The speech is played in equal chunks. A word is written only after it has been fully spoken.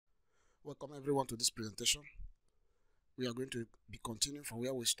Welcome everyone to this presentation. We are going to be continuing from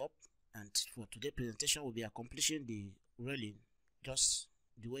where we stopped, and for today's presentation we'll be accomplishing the railing just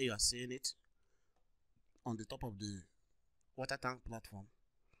the way you are seeing it on the top of the water tank platform.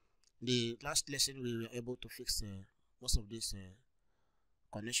 The last lesson we were able to fix most of these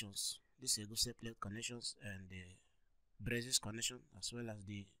connections, these gusset plate connections and the braces connection, as well as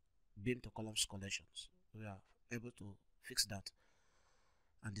the beam to columns connections. We are able to fix that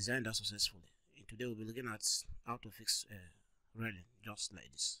and design that successfully. Today we'll be looking at how to fix railing just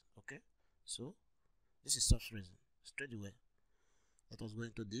like this. Okay, so this is soft resin. Straight away, let us go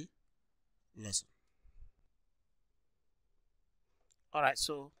into the lesson. Alright,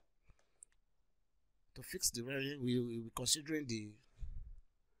 so to fix the railing, we will be considering the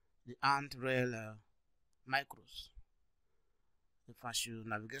handrail micros. If I should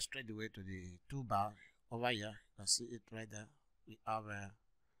navigate straight away to the toolbar over here, you can see it right there. We have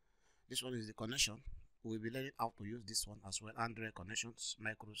this one is the connection. We'll be learning how to use this one as well, handrail connections,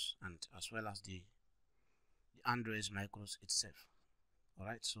 micros, and as well as the handrails micros itself.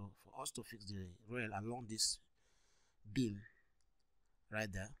 Alright, so for us to fix the rail along this beam right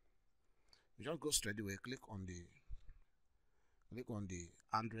there, you just go straight away, click on the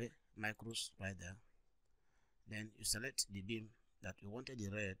handrail micros right there. Then you select the beam that you wanted the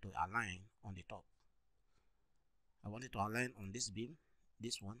rail to align on the top. I want it to align on this beam,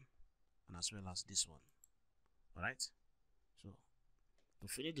 this one, and as well as this one. Alright, so to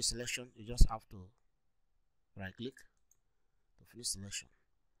finish the selection, you just have to right click to finish selection.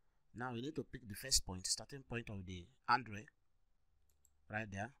 Now you need to pick the first point, starting point of the handrail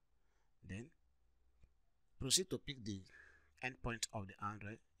right there. Then proceed to pick the end point of the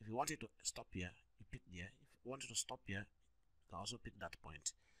handrail. If you want it to stop here, you pick there. If you want it to stop here, you can also pick that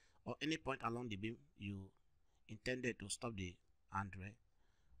point, or any point along the beam you intended to stop the handrail.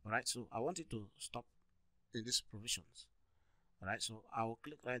 Alright, so I want it to stop in these provisions. Alright, so I will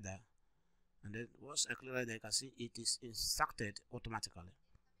click right there, and then once I click right there, you can see it is inserted automatically.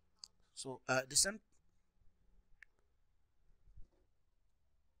 So the same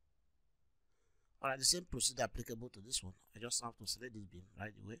procedure applicable to this one. I just have to select this beam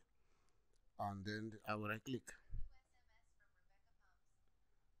right away, and then I will right click,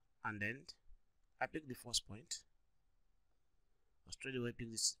 and then I pick the first point. I'll straight away pick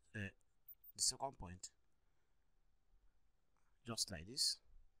this the second point, just like this.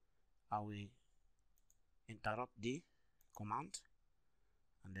 I will interrupt the command,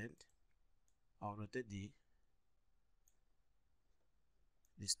 and then I'll rotate the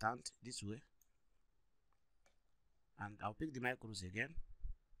stand this way, and I'll pick the micros again.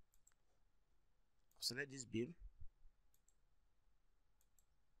 I'll select this beam,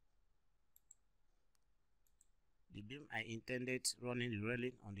 the beam I intended running the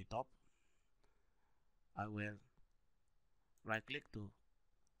railing on the top. I will right click to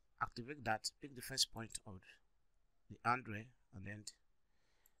activate that, pick the first point of the handrail, and then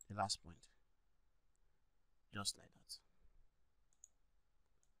the last point, just like that.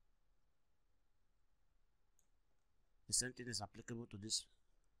 The same thing is applicable to this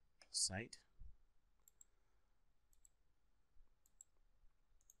side.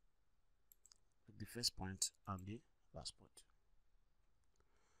 Pick the first point and the last point.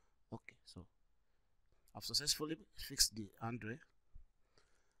 Okay, so I've successfully fixed the handrail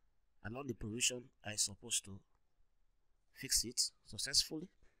along the provision I supposed to fix it successfully.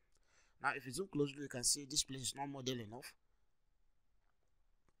 Now if you zoom closely, you can see this place is not model enough,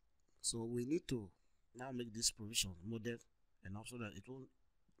 so we need to now make this provision model enough so that it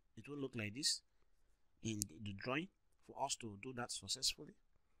will look like this in the drawing. For us to do that successfully,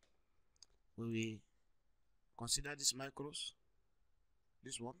 we will consider these micros,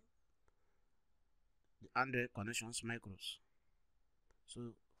 this one, the handrail connections micros.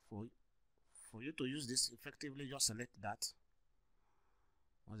 So for you to use this effectively, just select that.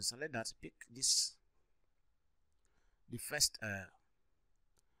 Once you select that, pick this, the first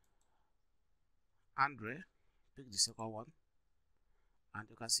handrail, pick the second one, and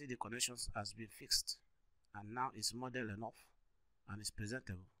you can see the connections has been fixed, and now it's model enough and it's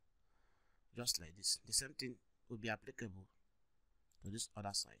presentable, just like this. The same thing will be applicable to this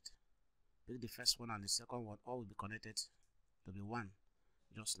other side. Pick the first one and the second one, all will be connected to be one,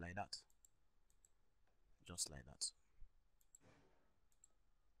 just like that, just like that.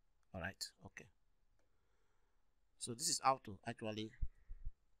 Alright, okay, so this is how to actually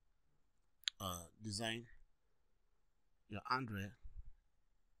design your handrail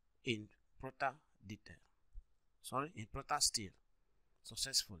in Prota Steel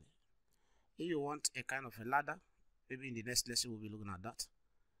successfully. If you want a kind of a ladder, maybe in the next lesson we'll be looking at that.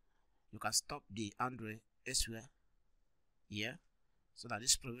 you can stop the handrail elsewhere here, so that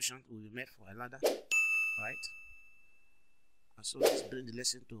this provision will be made for a ladder, right? And so let's bring the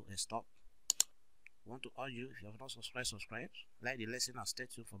lesson to a stop. I want to urge you, if you have not subscribed, subscribe, like the lesson, and stay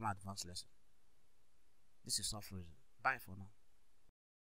tuned for more advanced lesson. This is Soft Reason. Bye for now.